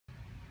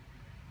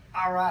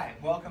All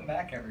right, welcome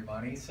back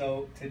everybody.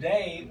 So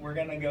today we're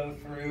gonna go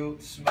through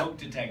smoke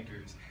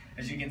detectors.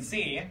 As you can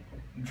see,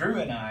 Drew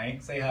and I,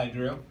 say hi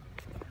Drew.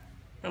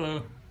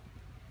 Hello.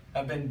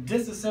 I've been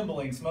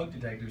disassembling smoke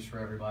detectors for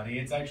everybody.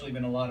 It's actually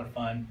been a lot of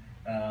fun.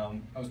 I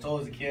was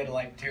told as a kid I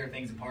like to tear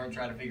things apart and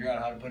try to figure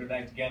out how to put it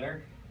back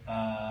together.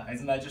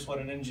 Isn't that just what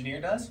an engineer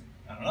does?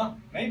 I don't know,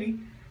 maybe.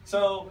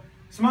 So,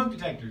 smoke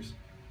detectors.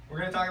 We're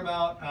gonna talk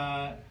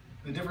about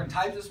the different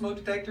types of smoke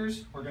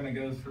detectors. We're going to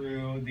go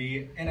through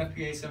the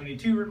NFPA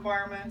 72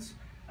 requirements.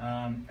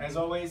 As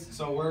always,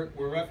 so we're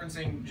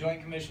referencing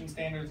Joint Commission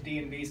standards,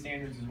 D&B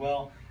standards as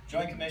well.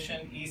 Joint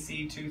Commission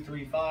EC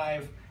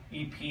 235,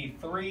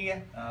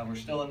 EP3, we're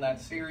still in that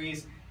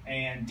series,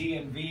 and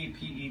D&V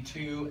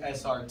PE2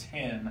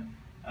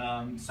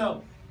 SR10.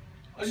 So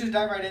let's just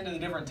dive right into the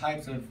different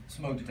types of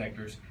smoke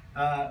detectors.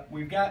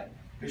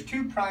 There's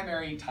two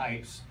primary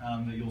types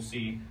that you'll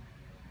see.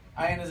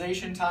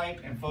 Ionization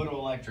type and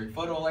photoelectric.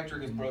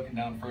 Photoelectric is broken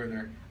down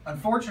further.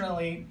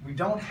 Unfortunately, we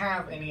don't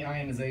have any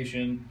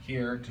ionization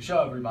here to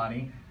show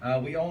everybody.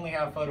 We only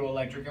have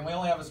photoelectric, and we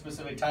only have a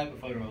specific type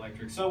of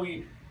photoelectric. So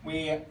we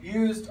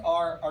used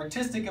our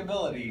artistic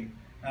ability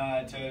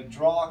to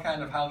draw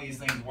kind of how these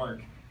things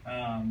work.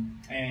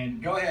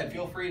 And go ahead,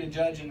 feel free to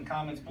judge in the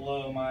comments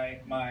below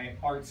my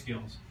art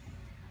skills.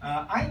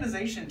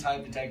 Ionization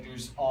type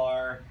detectors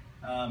are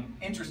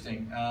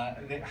interesting,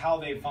 how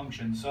they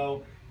function.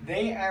 So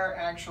they are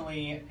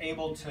actually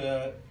able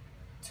to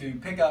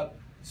pick up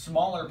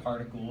smaller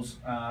particles,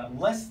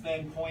 less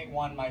than 0.1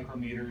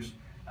 micrometers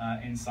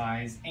in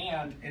size,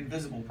 and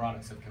invisible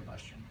products of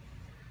combustion.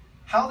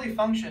 How they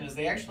function is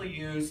they actually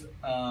use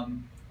a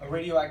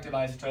radioactive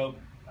isotope,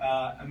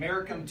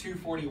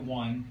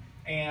 americium-241,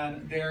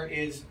 and there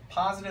is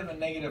positive and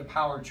negative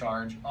power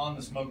charge on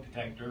the smoke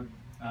detector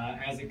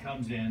as it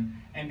comes in,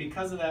 and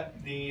because of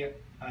that, the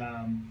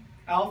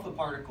alpha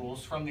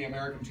particles from the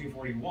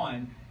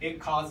americium-241, it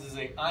causes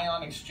an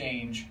ion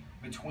exchange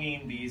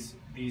between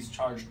these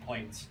charged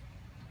plates.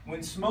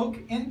 When smoke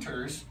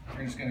enters,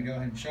 we're just going to go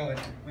ahead and show it.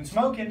 When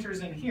smoke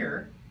enters in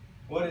here,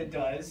 what it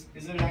does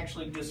is it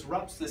actually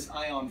disrupts this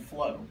ion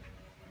flow.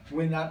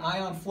 When that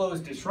ion flow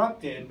is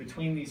disrupted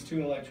between these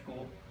two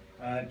electrical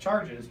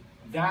charges,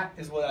 that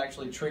is what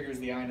actually triggers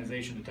the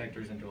ionization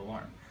detectors into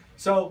alarm.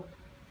 So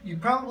you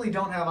probably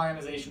don't have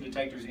ionization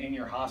detectors in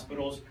your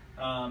hospitals.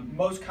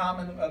 Most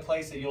common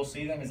place that you'll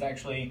see them is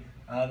actually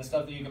the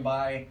stuff that you can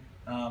buy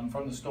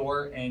from the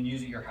store and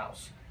use at your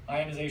house.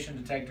 Ionization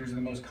detectors are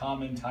the most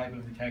common type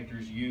of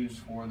detectors used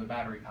for the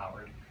battery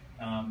powered.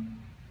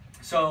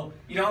 So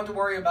you don't have to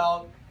worry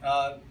about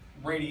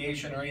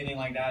radiation or anything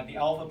like that. The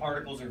alpha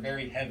particles are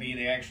very heavy.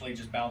 They actually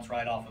just bounce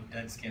right off of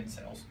dead skin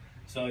cells.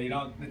 So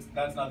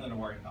that's nothing to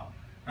worry about.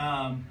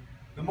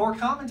 The more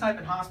common type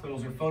in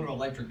hospitals are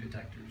photoelectric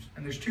detectors,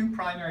 and there's two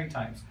primary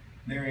types.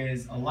 There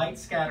is a light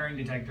scattering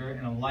detector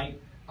and a light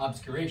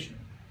obscuration.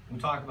 We'll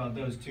talk about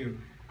those too.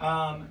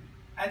 I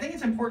think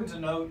it's important to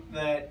note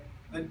that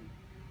the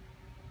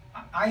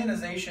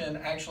ionization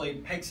actually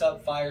picks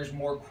up fires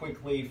more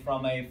quickly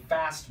from a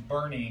fast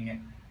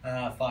burning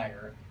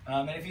fire.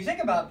 And if you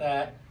think about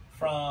that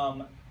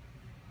from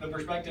the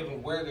perspective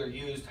of where they're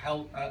used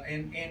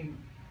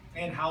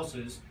in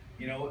houses,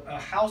 you know, a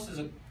house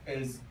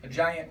is a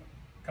giant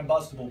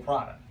combustible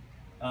product.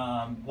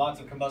 Lots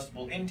of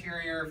combustible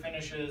interior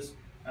finishes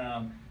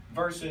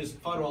versus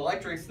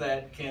photoelectrics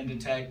that can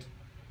detect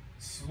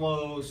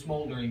slow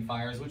smoldering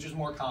fires, which is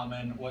more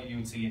common what you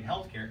would see in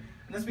healthcare.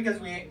 And that's because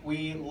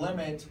we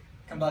limit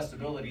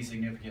combustibility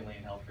significantly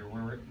in healthcare,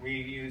 where we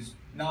use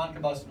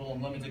non-combustible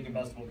and limited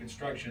combustible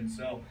construction.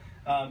 So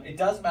it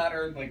does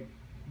matter like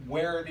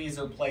where these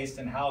are placed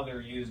and how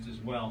they're used as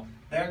well.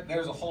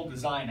 There's a whole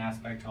design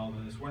aspect to all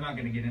of this. We're not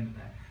going to get into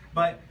that.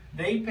 But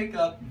they pick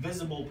up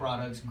visible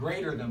products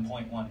greater than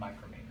 0.1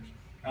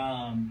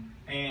 micrometers.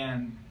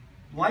 And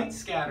light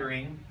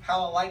scattering,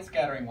 how light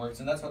scattering works,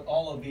 and that's what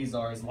all of these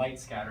are, is light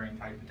scattering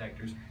type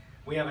detectors.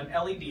 We have an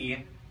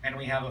LED and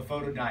we have a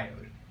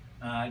photodiode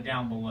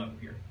down below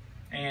here.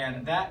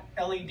 And that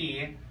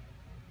LED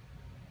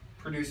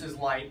produces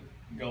light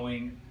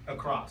going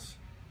across.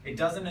 It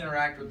doesn't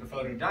interact with the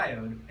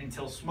photodiode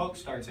until smoke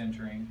starts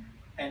entering,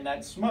 and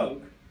that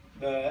smoke,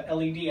 the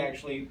LED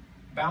actually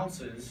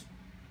bounces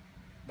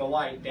the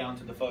light down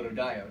to the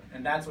photodiode,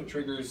 and that's what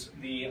triggers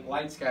the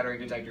light scattering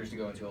detectors to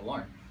go into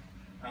alarm.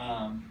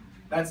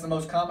 That's the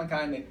most common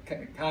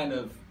kind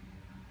of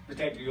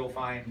detector you'll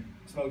find,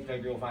 smoke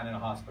detector you'll find in a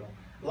hospital.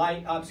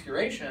 Light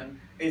obscuration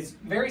is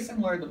very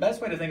similar. The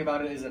best way to think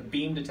about it is a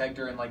beam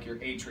detector in like your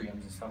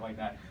atriums and stuff like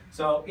that.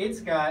 So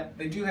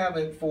they do have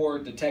it for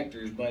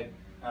detectors, but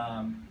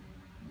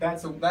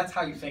that's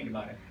how you think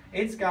about it.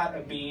 It's got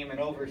a beam, and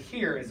over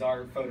here is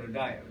our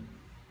photodiode.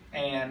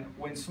 And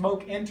when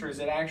smoke enters,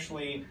 it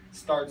actually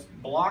starts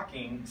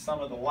blocking some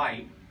of the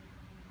light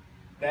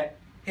that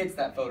hits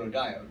that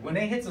photodiode. When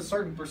it hits a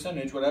certain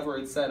percentage, whatever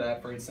it's set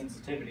at for its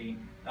sensitivity,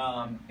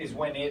 is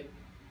when it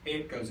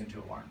goes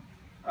into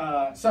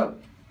alarm. So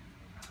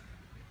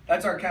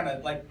that's our kind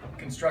of like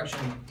construction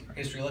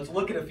history. Let's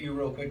look at a few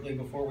real quickly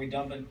before we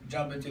jump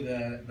into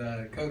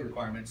the code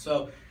requirements.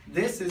 So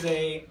this is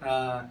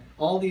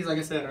all these, like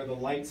I said, are the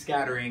light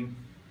scattering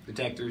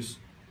detectors.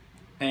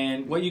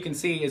 And what you can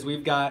see is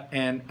we've got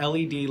an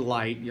LED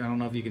light. I don't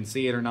know if you can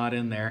see it or not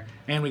in there.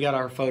 And we got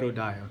our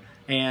photodiode.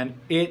 And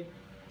it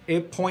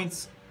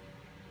points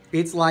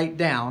its light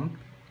down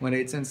when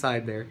it's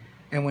inside there.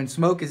 And when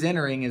smoke is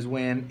entering is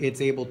when it's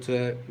able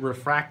to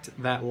refract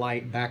that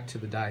light back to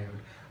the diode.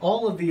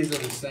 All of these are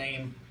the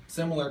same,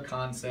 similar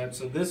concept.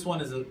 So this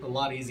one is a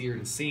lot easier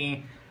to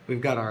see.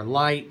 We've got our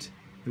light,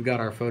 we've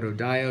got our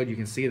photodiode. You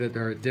can see that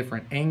there are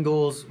different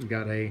angles. We've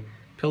got a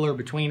pillar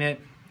between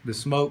it. The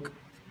smoke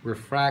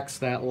refracts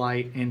that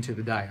light into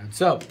the diode.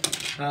 So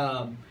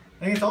I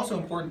think it's also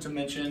important to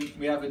mention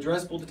we have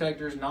addressable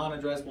detectors,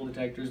 non-addressable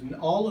detectors, and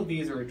all of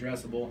these are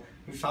addressable.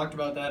 We've talked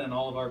about that in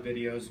all of our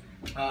videos.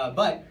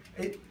 But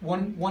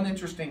one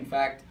interesting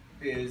fact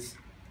is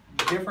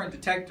different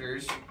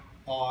detectors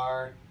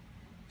are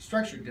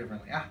structured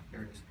differently.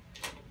 There it is.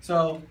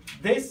 So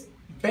this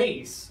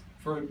base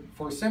for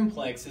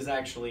simplex is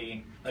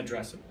actually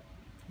addressable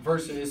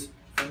versus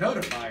for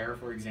notifier,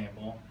 for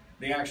example,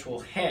 the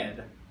actual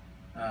head,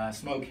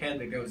 smoke head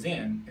that goes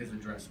in is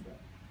addressable.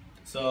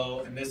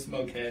 So, and this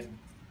smoke head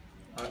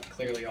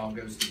clearly all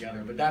goes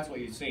together, but that's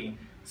what you see.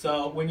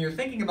 So when you're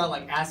thinking about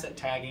like asset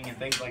tagging and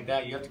things like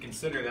that, you have to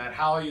consider that.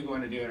 How are you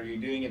going to do it? Are you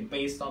doing it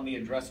based on the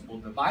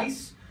addressable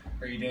device?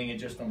 Are you doing it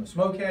just on the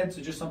smoke head?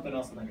 So just something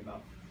else to think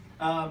about.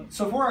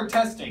 So for our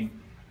testing,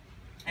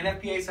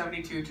 NFPA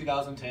 72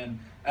 2010,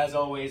 as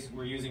always,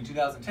 we're using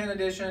 2010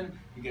 edition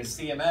because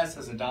CMS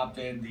has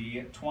adopted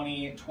the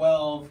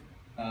 2012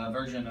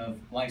 version of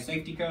Life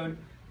Safety Code,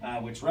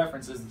 which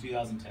references the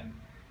 2010.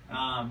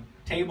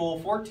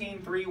 Table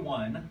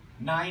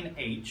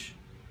 14319H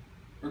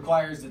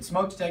requires that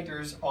smoke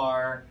detectors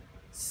are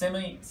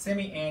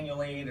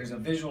semi-annually, there's a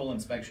visual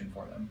inspection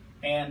for them.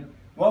 And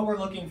what we're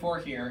looking for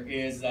here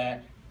is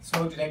that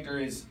smoke detector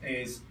is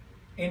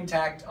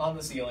intact on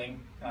the ceiling,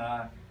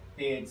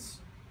 it's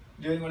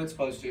doing what it's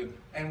supposed to,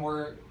 and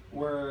we're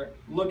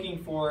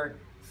looking for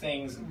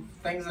things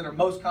that are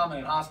most common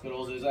in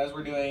hospitals is as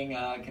we're doing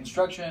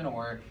construction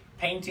or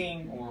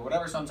painting or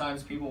whatever,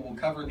 sometimes people will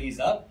cover these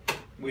up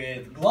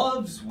with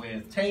gloves,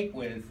 with tape,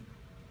 with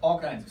all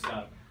kinds of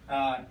stuff.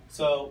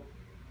 So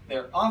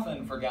they're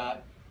often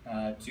forgot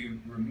to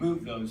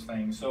remove those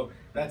things. So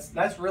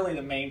that's really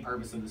the main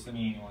purpose of the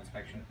semi-annual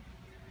inspection.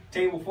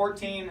 Table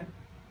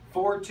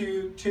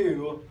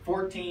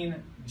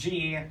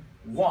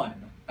 1442214G1,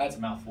 that's a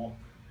mouthful,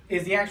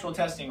 is the actual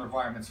testing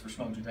requirements for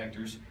smoke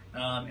detectors.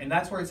 And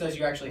that's where it says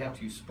you actually have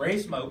to spray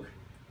smoke.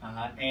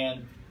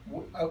 And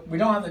we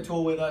don't have the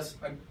tool with us.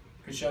 I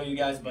could show you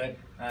guys, but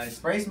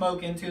spray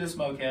smoke into the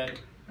smoke head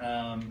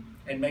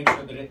and make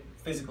sure that it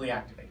physically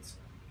activates.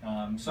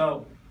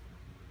 So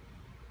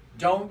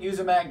don't use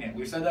a magnet.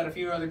 We've said that a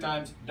few other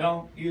times.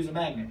 Don't use a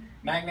magnet.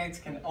 Magnets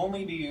can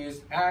only be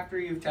used after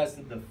you've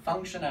tested the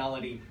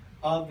functionality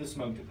of the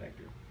smoke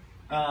detector.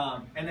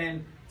 And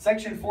then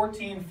section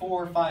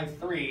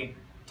 14453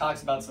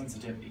 talks about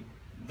sensitivity.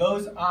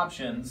 Those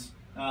options,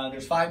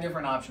 there's 5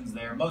 different options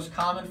there. Most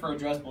common for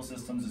addressable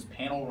systems is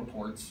panel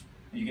reports.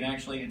 You can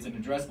actually, it's an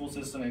addressable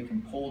system, it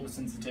can pull the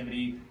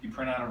sensitivity, you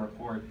print out a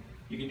report.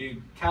 You can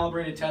do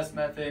calibrated test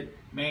method,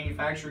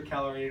 manufacturer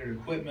calibrated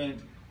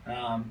equipment.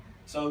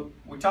 So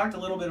we talked a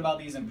little bit about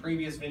these in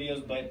previous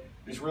videos, but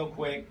just real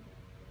quick,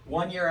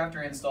 1 year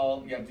after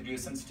install, you have to do a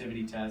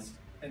sensitivity test.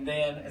 And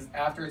then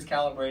after it's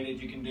calibrated,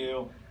 you can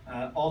do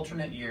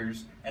alternate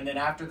years. And then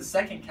after the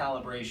second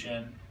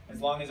calibration,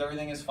 as long as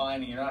everything is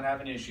fine and you're not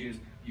having issues,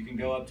 you can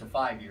go up to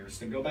 5 years.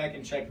 So go back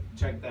and check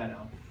that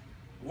out.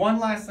 One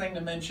last thing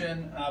to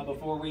mention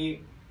before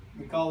we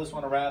call this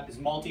one a wrap is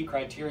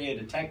multi-criteria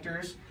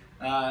detectors.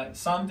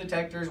 Some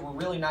detectors, we're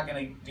really not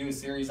going to do a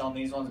series on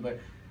these ones, but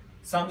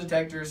some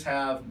detectors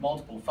have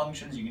multiple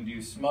functions. You can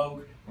do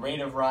smoke,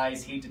 rate of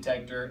rise, heat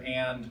detector,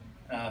 and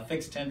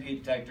fixed temp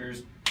heat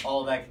detectors.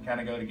 All of that can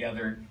kind of go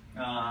together.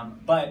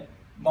 But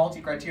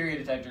multi-criteria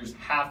detectors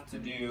have to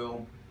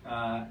do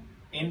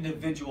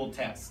individual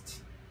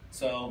tests.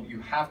 So you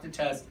have to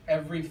test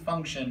every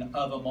function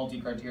of a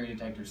multi-criteria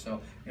detector. So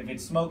if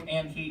it's smoke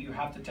and heat, you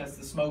have to test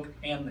the smoke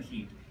and the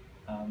heat.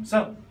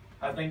 So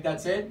I think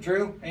that's it.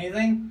 Drew,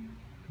 anything?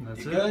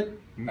 That's You it. good?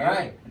 All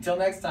right. Until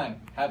next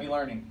time, happy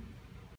learning.